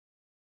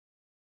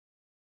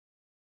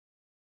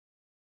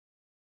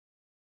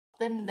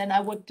then I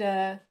would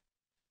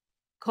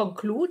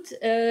conclude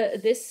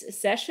this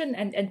session,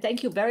 and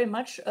thank you very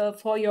much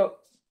for your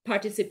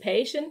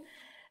participation,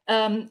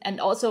 and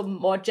also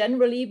more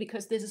generally,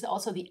 because this is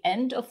also the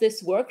end of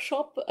this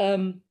workshop.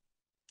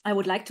 I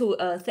would like to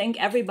thank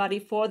everybody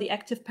for the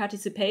active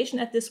participation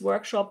at this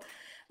workshop,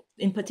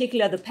 in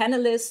particular the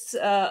panelists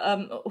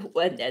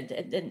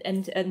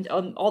and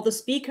all the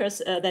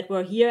speakers that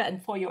were here,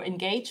 and for your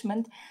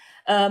engagement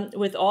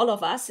with all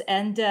of us,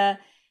 and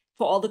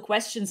for all the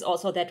questions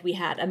also that we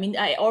had. I mean,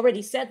 I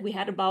already said we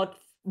had about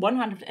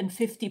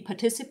 150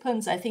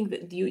 participants. I think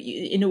that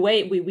in a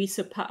way, we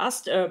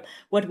surpassed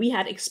what we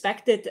had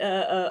expected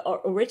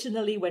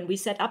originally when we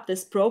set up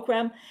this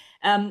program.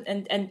 And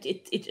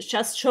it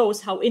just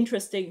shows how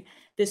interesting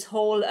this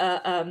whole,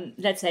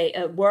 let's say,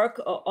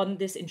 work on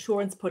this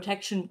insurance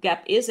protection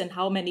gap is, and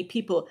how many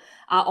people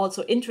are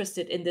also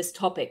interested in this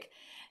topic.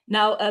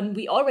 Now,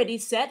 we already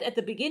said at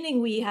the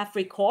beginning, we have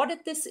recorded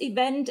this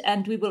event,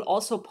 and we will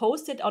also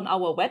post it on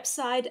our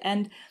website.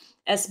 And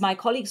as my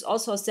colleagues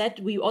also said,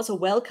 we also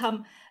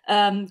welcome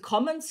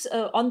comments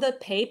on the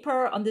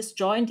paper, on this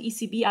joint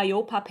ECB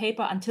EIOPA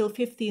paper until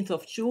 15th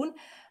of June.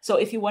 So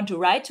if you want to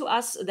write to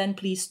us, then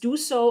please do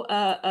so.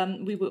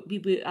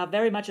 We are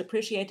very much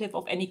appreciative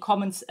of any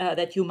comments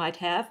that you might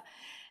have.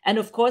 And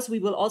of course, we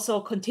will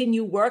also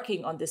continue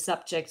working on this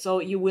subject. So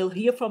you will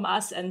hear from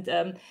us,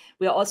 and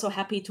we are also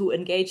happy to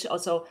engage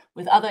also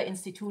with other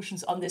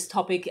institutions on this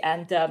topic.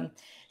 And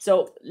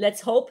so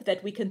let's hope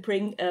that we can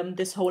bring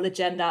this whole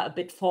agenda a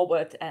bit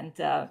forward and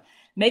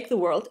make the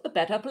world a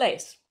better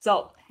place.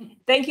 So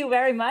thank you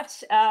very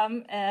much.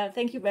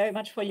 Thank you very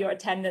much for your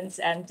attendance,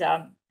 and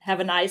have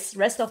a nice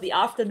rest of the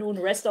afternoon,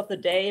 rest of the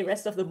day,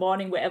 rest of the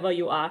morning, wherever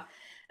you are.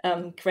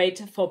 Great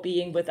for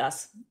being with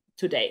us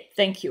today.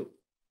 Thank you.